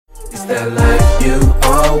That life you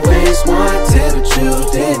always wanted, but you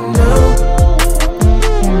didn't know.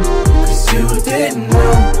 'Cause you didn't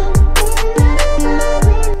know.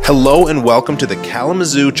 Hello and welcome to the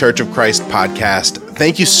Kalamazoo Church of Christ podcast.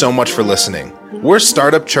 Thank you so much for listening. We're a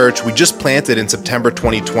startup church we just planted in September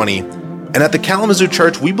 2020. And at the Kalamazoo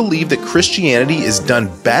Church, we believe that Christianity is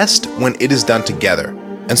done best when it is done together.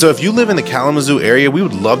 And so if you live in the Kalamazoo area, we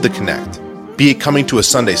would love to connect. Be it coming to a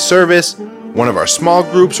Sunday service, one of our small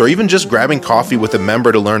groups, or even just grabbing coffee with a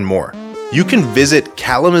member to learn more. You can visit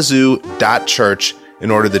kalamazoo.church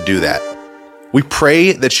in order to do that. We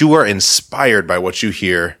pray that you are inspired by what you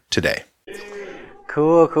hear today.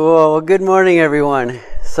 Cool. Well, good morning, everyone.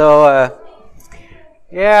 So,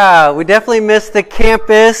 we definitely missed the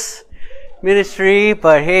campus ministry,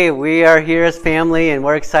 but hey, we are here as family and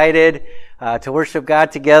we're excited to worship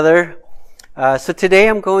God together. So today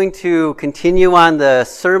I'm going to continue on the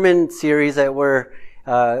sermon series that we're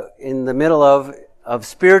in the middle of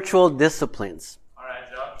spiritual disciplines. All right,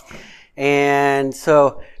 Joe. And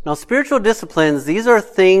so now spiritual disciplines, these are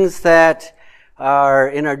things that are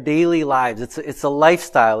in our daily lives. It's a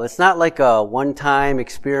lifestyle. It's not like a one-time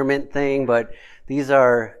experiment thing, but these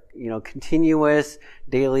are, continuous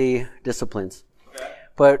daily disciplines. Okay.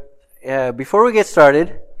 But before we get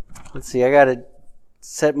started, let's see, I got to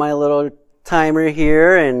set my little timer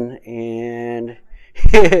here and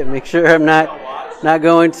make sure I'm not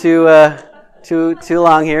going too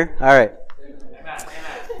long here. All right.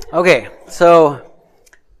 Okay, so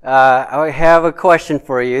I have a question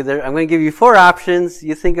for you. I'm going to give you 4 options.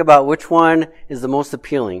 You think about which one is the most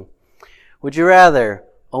appealing. Would you rather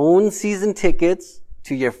own season tickets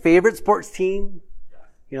to your favorite sports team?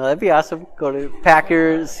 That'd be awesome. Go to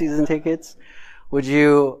Packers season tickets. Would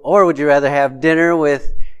you rather have dinner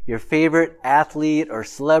with your favorite athlete or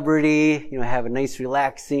celebrity? Have a nice,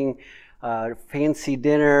 relaxing, fancy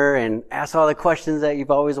dinner and ask all the questions that you've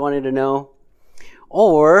always wanted to know?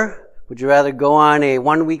 Or would you rather go on a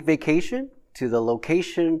 1-week vacation to the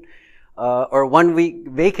location, or 1-week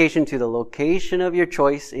vacation to the location of your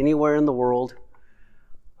choice anywhere in the world?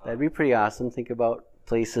 That'd be pretty awesome. Think about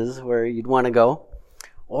places where you'd want to go.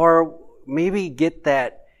 Or maybe get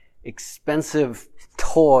that expensive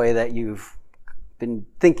toy that you've been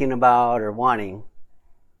thinking about or wanting.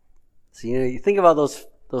 So, you think about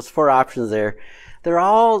those 4 options there. They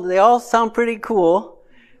all sound pretty cool.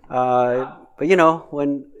 But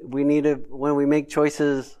when we make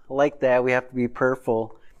choices like that, we have to be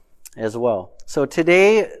prayerful as well. So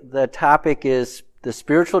today, the topic is the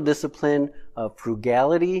spiritual discipline of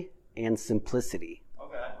frugality and simplicity.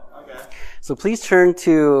 Okay. So please turn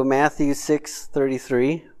to Matthew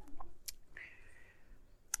 6:33.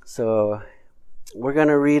 So we're going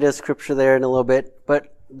to read a scripture there in a little bit.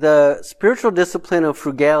 But the spiritual discipline of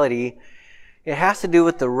frugality, it has to do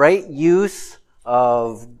with the right use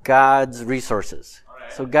of God's resources.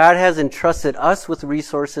 Right. So God has entrusted us with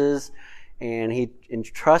resources, and He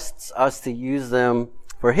entrusts us to use them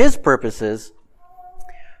for His purposes.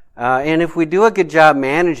 And if we do a good job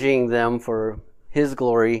managing them for His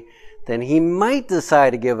glory, then He might decide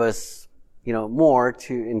to give us, more,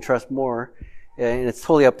 to entrust more, and it's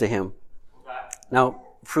totally up to Him. Okay. Now,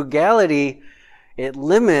 frugality, it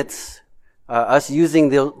limits us using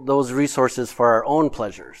those resources for our own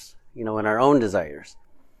pleasures, and our own desires.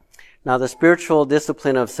 Now, the spiritual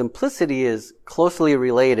discipline of simplicity is closely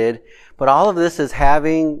related, but all of this is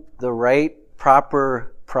having the right,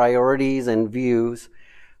 proper priorities and views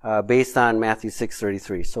based on Matthew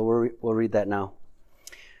 6:33. So we'll read that now.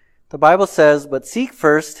 The Bible says, "But seek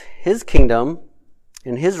first His kingdom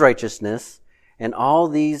and His righteousness, and all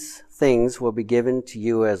these things will be given to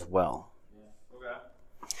you as well." Okay.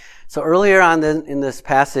 So earlier on in this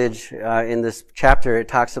passage, in this chapter, it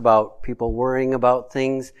talks about people worrying about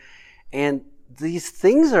things. And these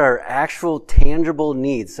things are actual tangible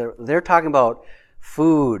needs. So they're talking about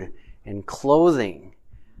food and clothing.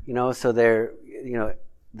 So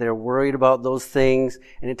they're worried about those things.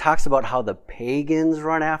 And it talks about how the pagans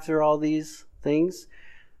run after all these things.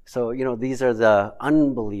 So, these are the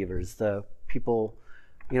unbelievers, the people,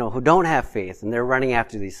 who don't have faith, and they're running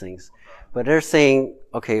after these things. But they're saying,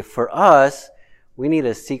 okay, for us, we need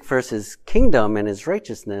to seek first His kingdom and His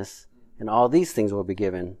righteousness, and all these things will be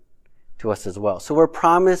given to us as well. So we're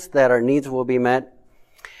promised that our needs will be met.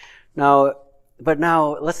 Now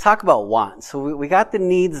let's talk about wants. So we got the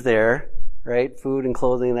needs there, right? Food and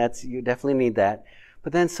clothing, you definitely need that.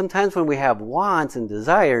 But then sometimes when we have wants and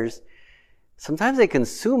desires, sometimes they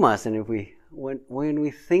consume us, and when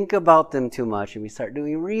we think about them too much and we start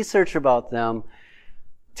doing research about them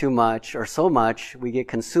too much or so much, we get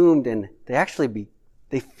consumed, and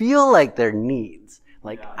they feel like they're needs.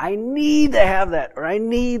 Like, I need to have that, or I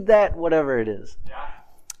need that, whatever it is. Yeah.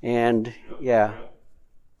 And yeah.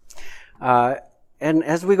 And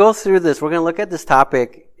as we go through this, we're going to look at this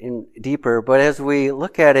topic in deeper, but as we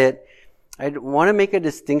look at it, I want to make a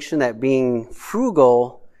distinction that being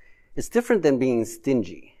frugal is different than being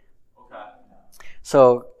stingy. Okay.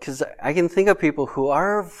 So, because I can think of people who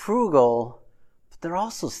are frugal, but they're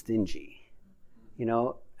also stingy, you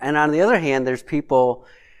know. And on the other hand, there's people,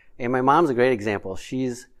 and my mom's a great example.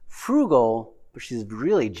 She's frugal, but she's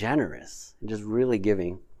really generous and just really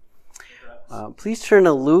giving. Please turn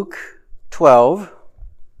to Luke 12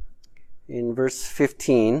 in verse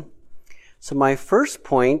 15. So my first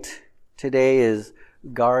point today is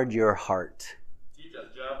guard your heart. Teach us,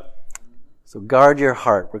 Jeff. So guard your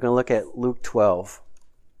heart. We're going to look at Luke 12.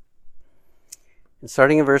 And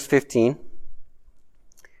starting in verse 15,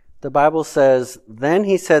 the Bible says, "Then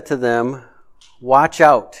he said to them, 'Watch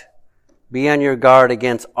out, be on your guard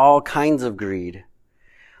against all kinds of greed.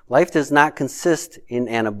 Life does not consist in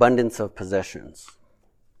an abundance of possessions.'"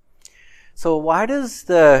 So why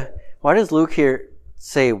does Luke here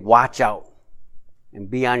say, "Watch out and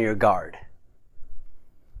be on your guard"?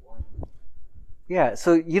 Yeah,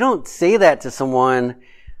 so you don't say that to someone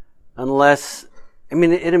unless,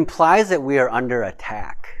 it implies that we are under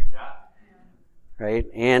attack. Yeah. Right?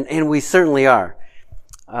 And we certainly are.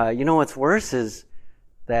 What's worse is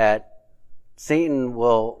that Satan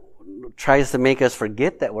tries to make us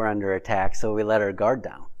forget that we're under attack, so we let our guard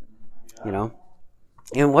down. You know?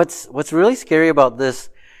 And what's really scary about this,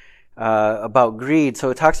 about greed, so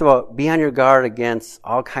it talks about be on your guard against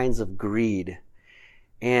all kinds of greed.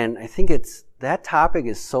 And I think that topic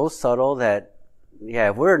is so subtle that,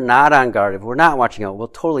 if we're not on guard, if we're not watching out, we'll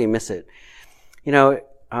totally miss it.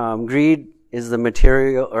 Greed is the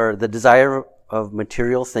material, or the desire of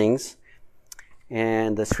material things.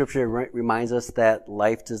 And the scripture reminds us that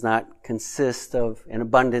life does not consist of an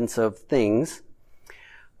abundance of things.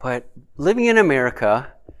 But living in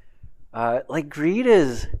America, greed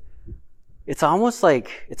it's almost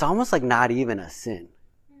like not even a sin.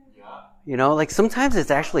 Sometimes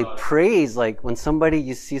it's actually praised, like when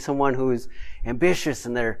you see someone who's ambitious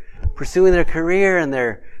and they're pursuing their career and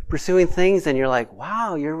they're pursuing things, and you're like,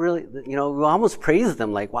 wow, you're really, we almost praise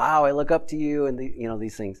them, like, wow, I look up to you, and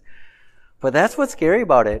these things. But that's what's scary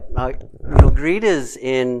about it. Greed is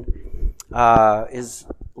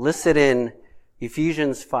listed in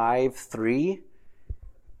Ephesians 5:3,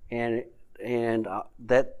 and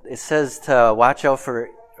that it says to watch out for,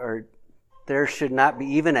 or there should not be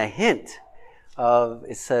even a hint of,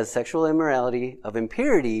 it says, sexual immorality, of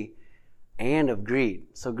impurity, and of greed.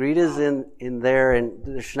 So greed is in there, and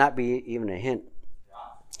there should not be even a hint.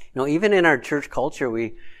 Even in our church culture,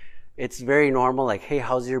 it's very normal, like, hey,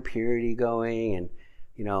 how's your purity going? And,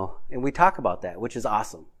 and we talk about that, which is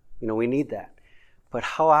awesome. We need that. But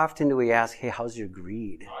how often do we ask, hey, how's your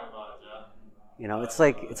greed? Talk about it,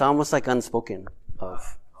 Jeff. It's almost like unspoken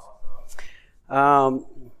of.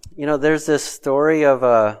 There's this story of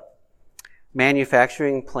a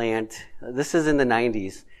manufacturing plant. This is in the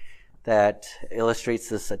 90s that illustrates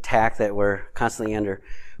this attack that we're constantly under.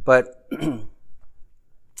 But,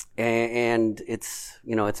 and it's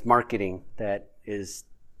marketing that is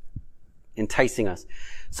enticing us.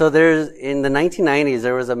 So in the 1990s,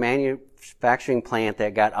 there was a manufacturing plant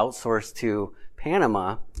that got outsourced to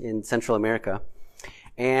Panama in Central America.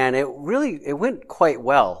 And it went quite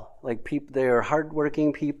well. They were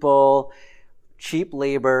hardworking people, cheap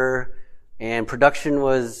labor, and production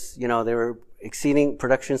was, they were exceeding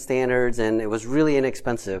production standards, and it was really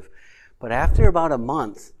inexpensive. But after about a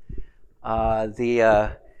month,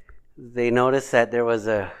 they noticed that there was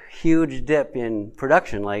a huge dip in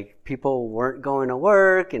production. Like, people weren't going to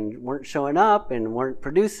work and weren't showing up and weren't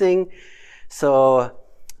producing. So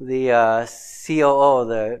the COO,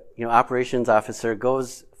 the operations officer,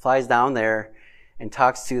 flies down there and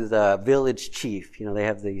talks to the village chief. They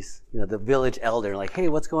have these, the village elder, like, hey,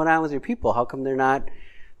 what's going on with your people? How come they're not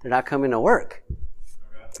coming to work?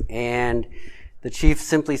 Okay. And the chief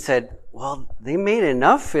simply said, well, they made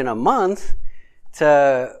enough in a month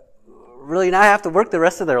to really not have to work the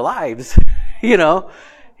rest of their lives.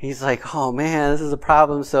 He's like, oh man, this is a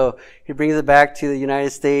problem. So he brings it back to the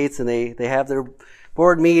United States, and they have their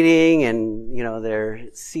board meeting, and their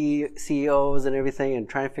CEOs and everything, and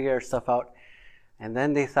trying to figure stuff out. And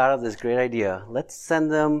then they thought of this great idea. Let's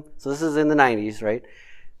send them, so this is in the 90s, right?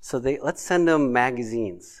 So let's send them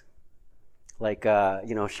magazines, like,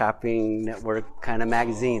 shopping network kind of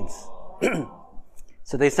magazines.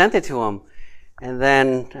 So they sent it to them. And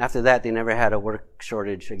then after that, they never had a work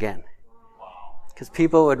shortage again. Because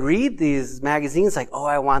people would read these magazines like, oh,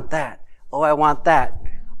 I want that. oh, I want that.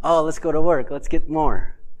 Oh, let's go to work. Let's get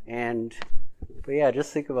more. But yeah,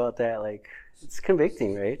 just think about that. Like, it's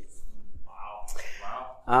convicting, right?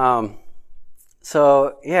 Wow.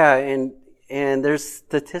 So yeah, and there's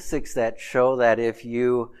statistics that show that if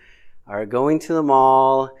you are going to the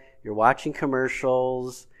mall, you're watching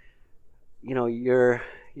commercials, you're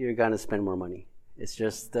gonna spend more money. It's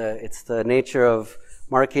just it's the nature of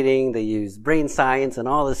marketing. They use brain science and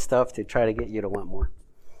all this stuff to try to get you to want more.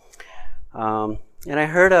 And I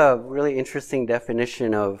heard a really interesting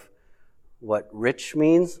definition of what rich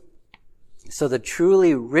means. So the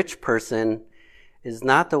truly rich person is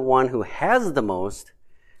not the one who has the most,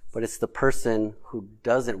 but it's the person who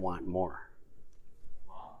doesn't want more.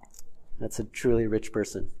 That's a truly rich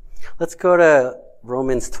person. Let's go to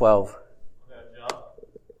Romans 12.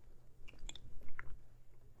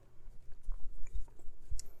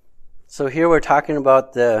 So here we're talking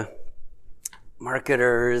about the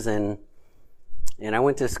marketers, and I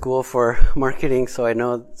went to school for marketing, so I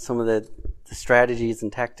know some of the strategies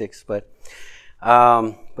and tactics. But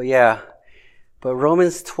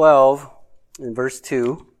Romans 12 in verse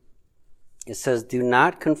 2, it says, "Do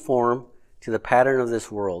not conform to the pattern of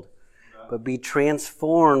this world, but be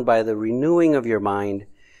transformed by the renewing of your mind.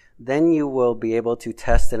 Then you will be able to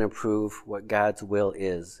test and approve what God's will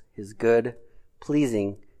is, his good,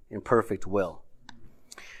 pleasing, and perfect will."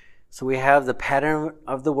 So we have the pattern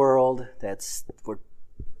of the world where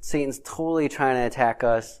Satan's totally trying to attack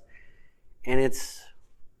us. And it's,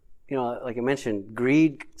 like I mentioned,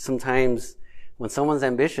 greed. Sometimes when someone's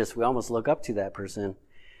ambitious, we almost look up to that person.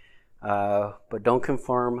 But don't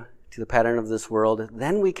conform to the pattern of this world.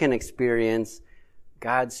 Then we can experience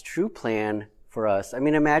God's true plan for us. I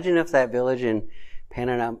mean, imagine if that village in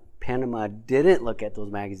Panama didn't look at those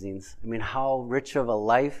magazines. I mean, how rich of a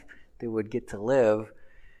life they would get to live,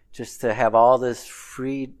 just to have all this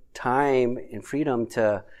free time and freedom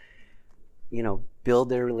to, build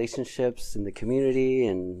their relationships in the community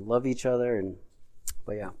and love each other.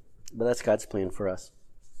 But that's God's plan for us.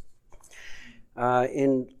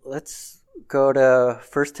 Let's go to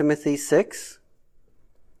 1 Timothy 6.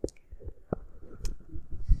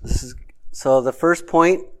 So the first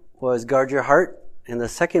point was guard your heart, and the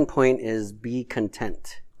second point is be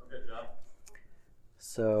content. Okay, John.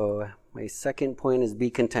 So my second point is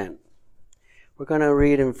be content. We're going to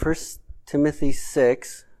read in 1 Timothy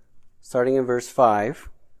 6, starting in verse 5.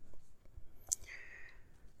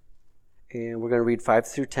 And we're going to read 5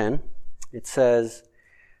 through 10. It says,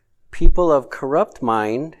 "People of corrupt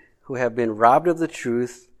mind who have been robbed of the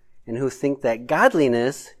truth and who think that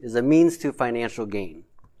godliness is a means to financial gain."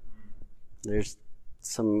 There's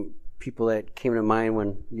some people that came to mind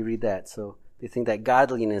when you read that. So they think that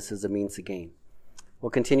godliness is a means to gain. We'll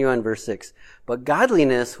continue on verse 6. "But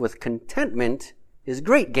godliness with contentment is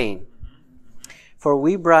great gain. For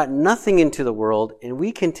we brought nothing into the world, and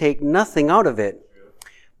we can take nothing out of it.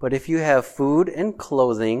 But if you have food and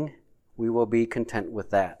clothing, we will be content with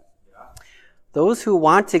that. Those who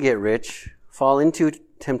want to get rich fall into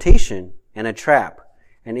temptation and a trap,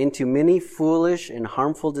 and into many foolish and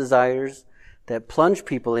harmful desires that plunge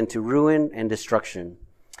people into ruin and destruction.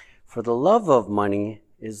 For the love of money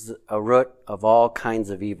is a root of all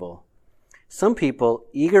kinds of evil. Some people,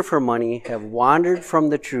 eager for money, have wandered from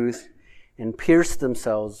the truth and pierced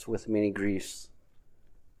themselves with many griefs."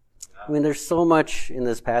 I mean, there's so much in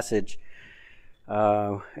this passage.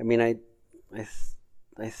 I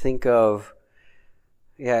think of,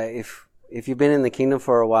 if you've been in the kingdom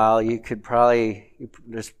for a while, you could probably,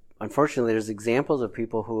 unfortunately, there's examples of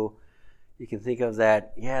people who you can think of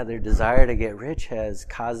that, their desire to get rich has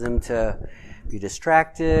caused them to be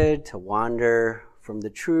distracted, to wander from the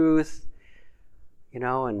truth,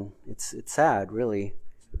 and it's sad, really.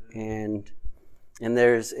 And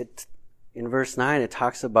there's it in verse 9, it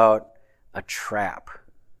talks about a trap.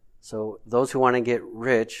 So those who want to get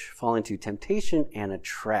rich fall into temptation and a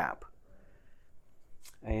trap.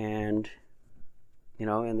 And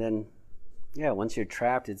and then once you're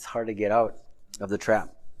trapped, it's hard to get out of the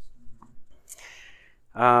trap.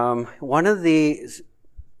 One of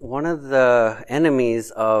the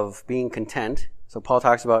enemies of being content, so Paul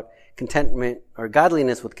talks about contentment, or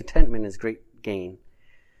godliness with contentment is great gain.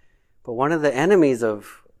 But one of the enemies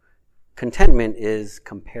of contentment is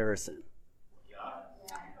comparison.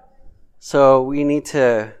 So we need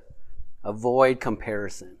to avoid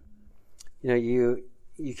comparison. You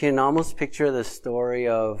can almost picture the story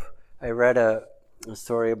of, I read a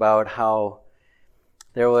story about how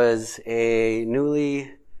there was a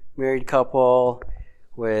newly married couple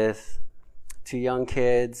with 2 young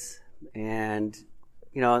kids, and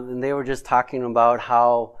and they were just talking about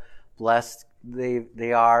how blessed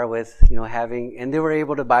they are with, having, and they were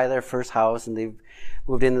able to buy their first house, and they've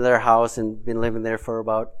moved into their house and been living there for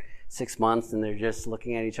about 6 months, and they're just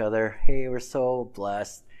looking at each other. Hey, we're so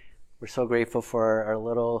blessed. We're so grateful for our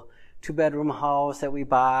little 2-bedroom house that we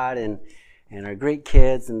bought and our great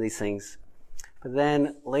kids and these things. But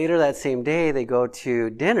then later that same day, they go to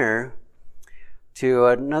dinner to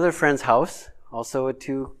another friend's house, also with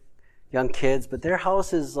 2 young kids, but their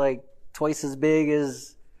house is like twice as big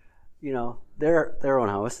as, their own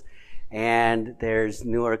house. And there's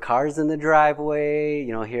newer cars in the driveway.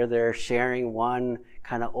 Here they're sharing one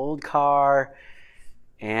kind of old car.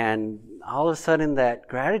 And all of a sudden that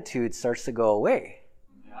gratitude starts to go away.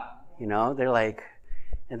 They're like,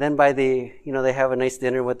 and then by they have a nice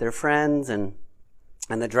dinner with their friends, and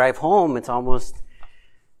the drive home, it's almost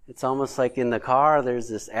like in the car, there's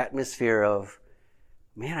this atmosphere of,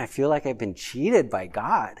 man, I feel like I've been cheated by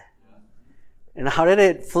God. And how did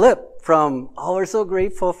it flip from, oh, we're so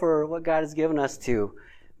grateful for what God has given us, to,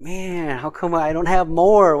 man, how come I don't have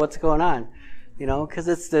more? What's going on? Because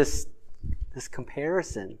it's this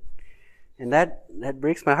comparison. And that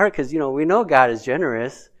breaks my heart, because, we know God is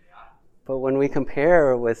generous. But when we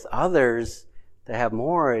compare with others that have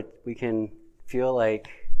more, we can feel like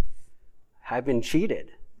I've been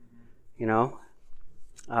cheated,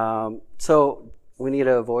 So we need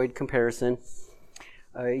to avoid comparison.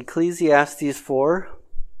 Ecclesiastes 4.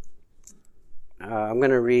 I'm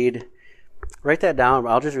going to write that down.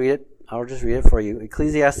 I'll just read it for you.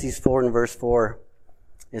 Ecclesiastes 4 and verse 4.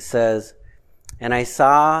 It says, "And I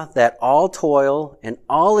saw that all toil and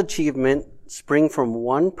all achievement spring from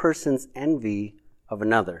one person's envy of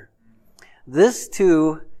another. This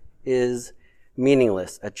too is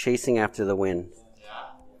meaningless, a chasing after the wind."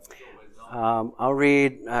 I'll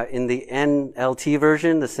read in the NLT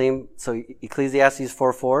version, the same. So Ecclesiastes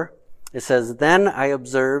 4:4, it says, "Then I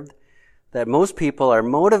observed that most people are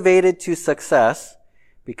motivated to success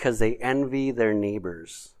because they envy their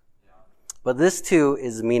neighbors. But this too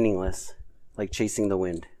is meaningless, like chasing the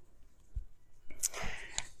wind."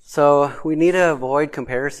 So we need to avoid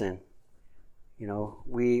comparison.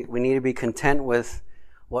 We need to be content with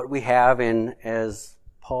what we have, and as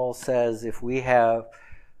Paul says, if we have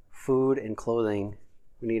food and clothing,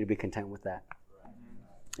 we need to be content with that.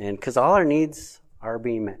 And because all our needs are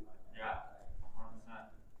being met. Yeah.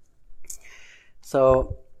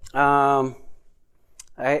 So, I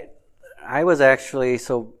was actually,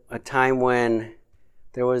 a time when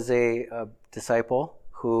there was a disciple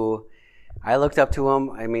who I looked up to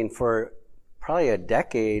him. For probably a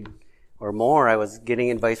decade or more, I was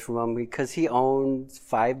getting advice from him because he owned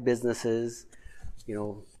 5 businesses,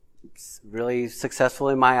 really successful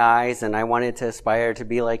in my eyes, and I wanted to aspire to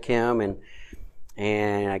be like him,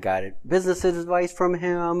 and I got business advice from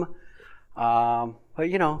him. But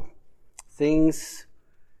things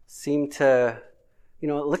seem to,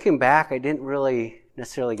 looking back, I didn't really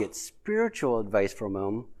necessarily get spiritual advice from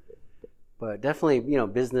him, but definitely,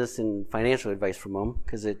 business and financial advice from him,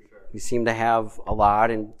 because we seemed to have a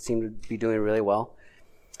lot and seemed to be doing really well.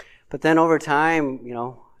 But then over time,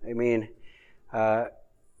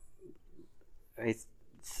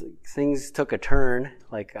 things took a turn.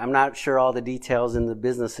 Like, I'm not sure all the details in the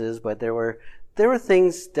businesses, but there were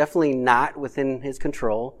things definitely not within his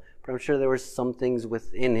control, but I'm sure there were some things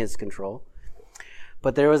within his control.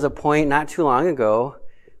 But there was a point not too long ago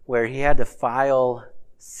where he had to file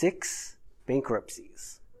 6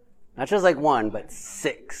 bankruptcies. Not just like one, but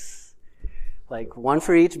 6. Like one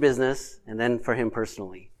for each business, and then for him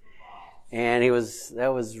personally. And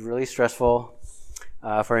that was really stressful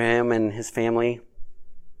for him and his family.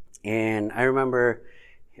 And I remember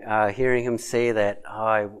hearing him say that,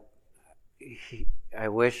 I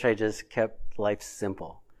wish I just kept life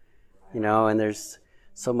simple. And there's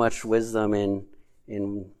so much wisdom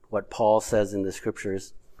in what Paul says in the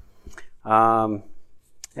scriptures.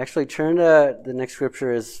 Actually, turn to the next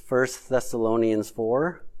scripture is 1 Thessalonians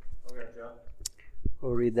 4. Okay, Joe.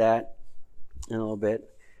 We'll read that in a little bit.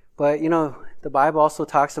 But, the Bible also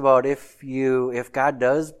talks about if God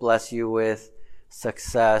does bless you with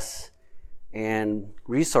success and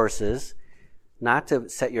resources, not to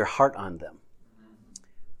set your heart on them,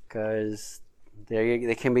 because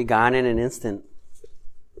they can be gone in an instant.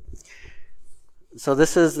 So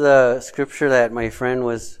this is the scripture that my friend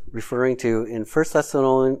was referring to in 1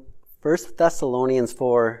 Thessalonians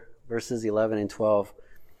 4, verses 11 and 12.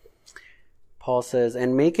 Paul says,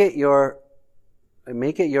 "And make it your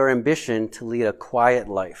ambition to lead a quiet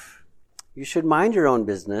life. You should mind your own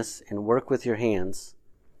business and work with your hands,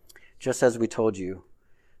 just as we told you,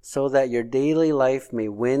 so that your daily life may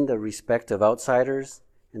win the respect of outsiders,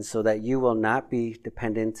 and so that you will not be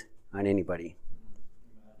dependent on anybody.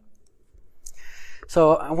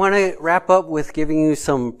 So I want to wrap up with giving you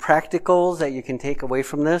some practicals that you can take away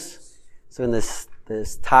from this. So in this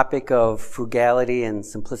topic of frugality and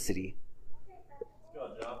simplicity.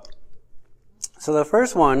 So the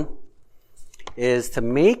first one is to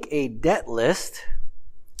make a debt list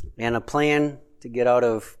and a plan to get out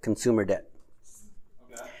of consumer debt.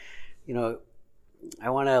 Okay. You know, I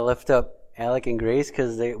want to lift up Alec and Grace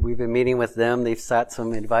because we've been meeting with them. They've sought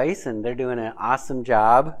some advice and they're doing an awesome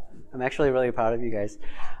job. I'm actually really proud of you guys.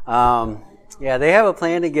 Yeah, they have a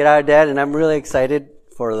plan to get out of debt, and I'm really excited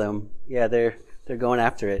for them. Yeah, they're going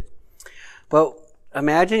after it. But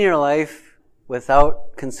imagine your life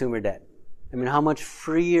without consumer debt. I mean, how much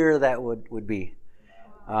freer that would be.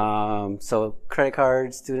 So credit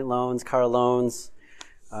cards, student loans, car loans.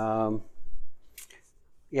 Yeah,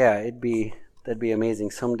 that'd be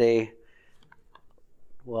amazing. Someday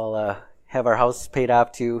we'll have our house paid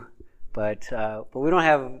off too, but we don't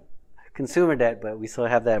have consumer debt, but we still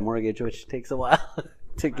have that mortgage, which takes a while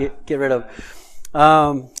to get rid of.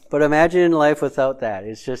 But imagine life without that.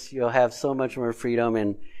 It's just you'll have so much more freedom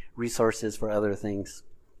and resources for other things.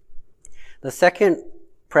 The second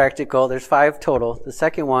practical, there's 5 total. The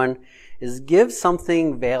second one is give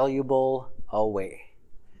something valuable away.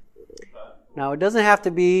 Now, it doesn't have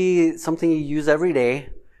to be something you use every day,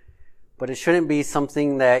 but it shouldn't be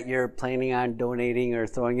something that you're planning on donating or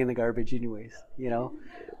throwing in the garbage anyways, you know.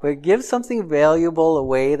 But give something valuable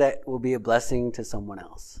away that will be a blessing to someone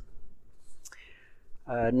else.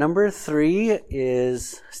 Number 3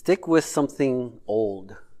 is stick with something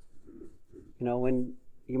old. You know, when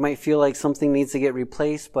you might feel like something needs to get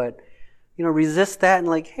replaced, but, you know, resist that and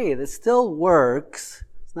like, hey, this still works.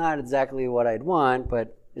 It's not exactly what I'd want,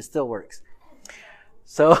 but it still works.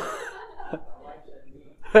 So,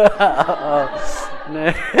 yeah,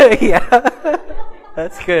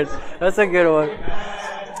 that's good. That's a good one.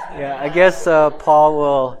 Yeah, I guess Paul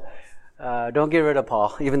will, don't get rid of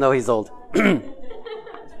Paul, even though he's old.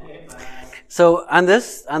 So on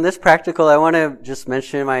this practical, I want to just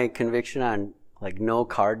mention my conviction on like no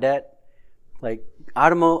car debt. Like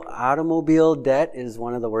automobile debt is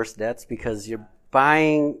one of the worst debts because you're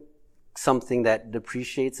buying something that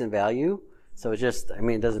depreciates in value. So it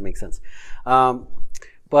doesn't make sense.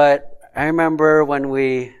 But I remember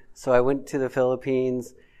I went to the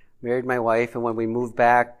Philippines, married my wife, and when we moved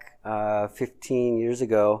back 15 years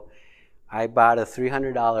ago, I bought a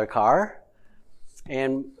 $300 car.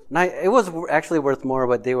 And it was actually worth more,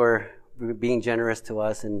 but they were being generous to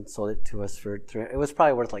us and sold it to us for it was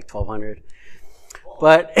probably worth like $1,200.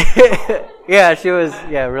 But yeah, she was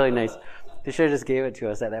really nice. They should have just gave it to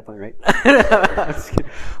us at that point, right?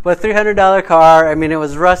 But $300 car, I mean, it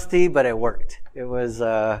was rusty, but it worked. It was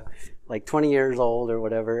like 20 years old or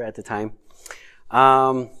whatever at the time.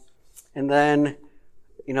 And then,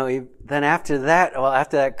 you know, after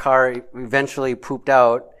that car eventually pooped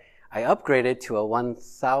out, I upgraded to a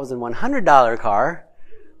 $1,100 car,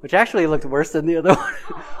 which actually looked worse than the other one.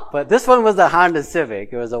 But this one was a Honda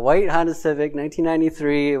Civic. It was a white Honda Civic,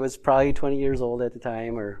 1993. It was probably 20 years old at the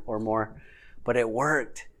time or more. But it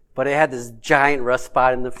worked. But it had this giant rust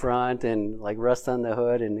spot in the front and like rust on the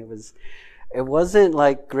hood, and it wasn't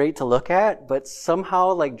like great to look at, but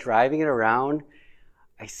somehow like driving it around,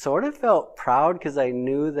 I sort of felt proud because I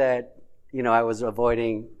knew that, you know, I was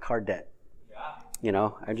avoiding car debt. You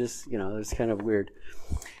know, it was kind of weird.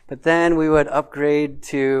 But then we would upgrade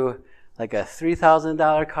to like a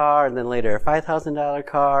 $3,000 car, and then later a $5,000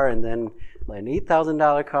 car, and then an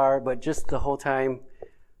 $8,000 car, but just the whole time,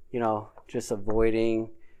 you know, just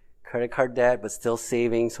avoiding credit card debt, but still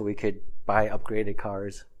saving so we could buy upgraded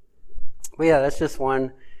cars. But yeah, that's just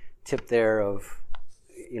one tip there of,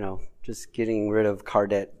 you know, just getting rid of car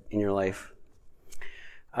debt in your life.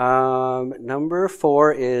 Number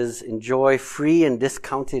 4 is enjoy free and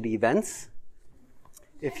discounted events.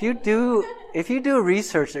 If you do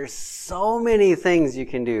research, there's so many things you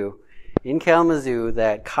can do in Kalamazoo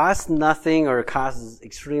that cost nothing or cost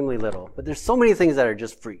extremely little. But there's so many things that are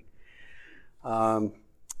just free. And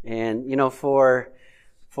you know, for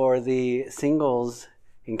the singles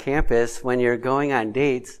in campus, when you're going on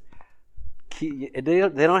dates, they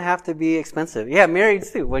don't have to be expensive. Yeah,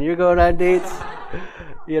 marrieds too. When you're going on dates,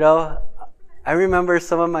 you know, I remember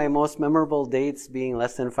some of my most memorable dates being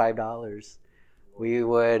less than $5.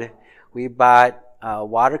 We bought a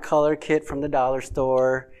watercolor kit from the dollar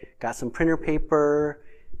store, got some printer paper,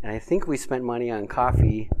 and I think we spent money on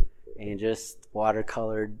coffee and just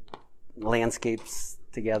watercolored landscapes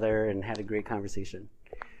together and had a great conversation.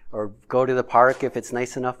 Or go to the park if it's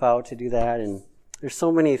nice enough out to do that. And there's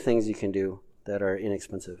so many things you can do that are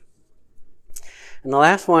inexpensive. And the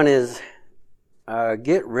last one is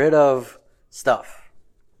get rid of stuff.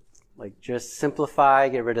 Like just simplify,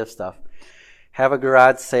 get rid of stuff. Have a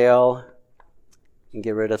garage sale and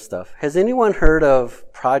get rid of stuff. Has anyone heard of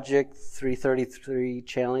Project 333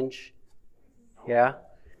 Challenge? Yeah?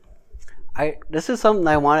 This is something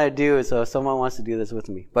I want to do, so if someone wants to do this with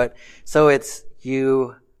me. But so it's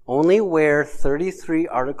you only wear 33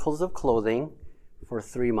 articles of clothing for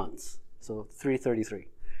 3 months. So 333.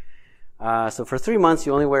 So for 3 months,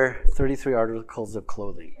 you only wear 33 articles of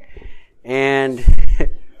clothing. And,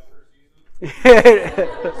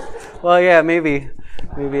 well, yeah, maybe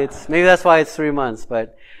that's why it's 3 months.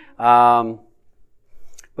 But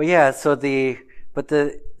yeah, so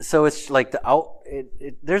it's like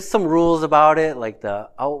there's some rules about it, like the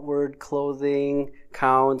outward clothing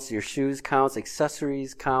counts, your shoes counts,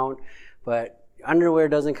 accessories count, but underwear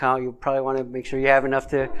doesn't count. You probably want to make sure you have enough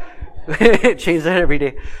to change that every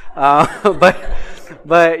day. But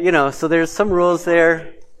so there's some rules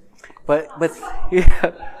there. But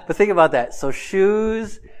think about that. So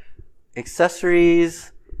shoes,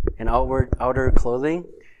 accessories, and outer clothing.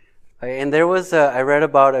 And there was I read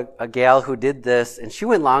about a gal who did this, and she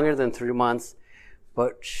went longer than 3 months,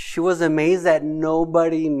 but she was amazed that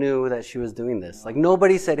nobody knew that she was doing this. Like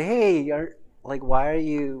nobody said, "Hey, why are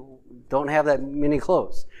you don't have that many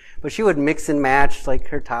clothes?" But she would mix and match like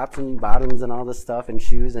her tops and bottoms and all this stuff, and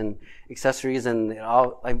shoes and accessories, and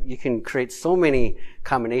all. You can create so many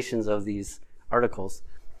combinations of these articles.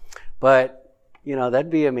 But that'd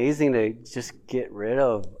be amazing to just get rid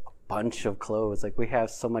of bunch of clothes. Like we have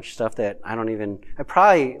so much stuff that I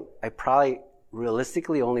probably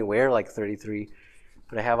realistically only wear like 33,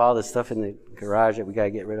 but I have all this stuff in the garage that we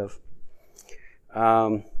gotta get rid of.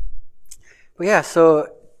 But yeah, so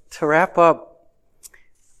to wrap up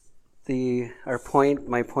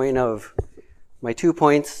my 2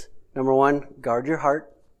 points. Number 1, guard your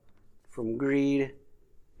heart from greed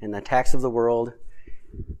and the attacks of the world.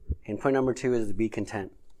 And point number 2 is to be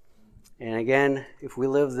content. And again, if we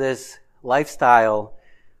live this lifestyle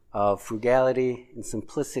of frugality and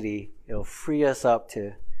simplicity, it'll free us up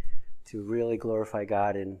to really glorify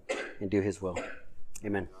God and do His will.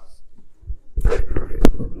 Amen.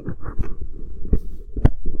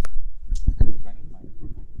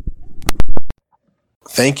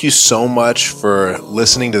 Thank you so much for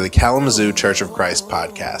listening to the Kalamazoo Church of Christ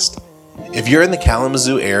podcast. If you're in the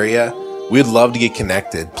Kalamazoo area, we'd love to get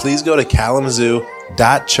connected. Please go to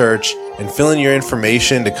kalamazoo.church and fill in your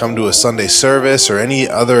information to come to a Sunday service or any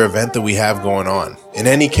other event that we have going on. In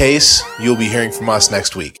any case, you'll be hearing from us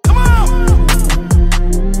next week.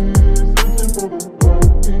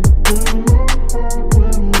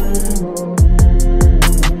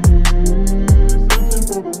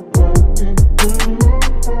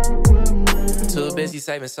 Too busy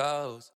saving souls.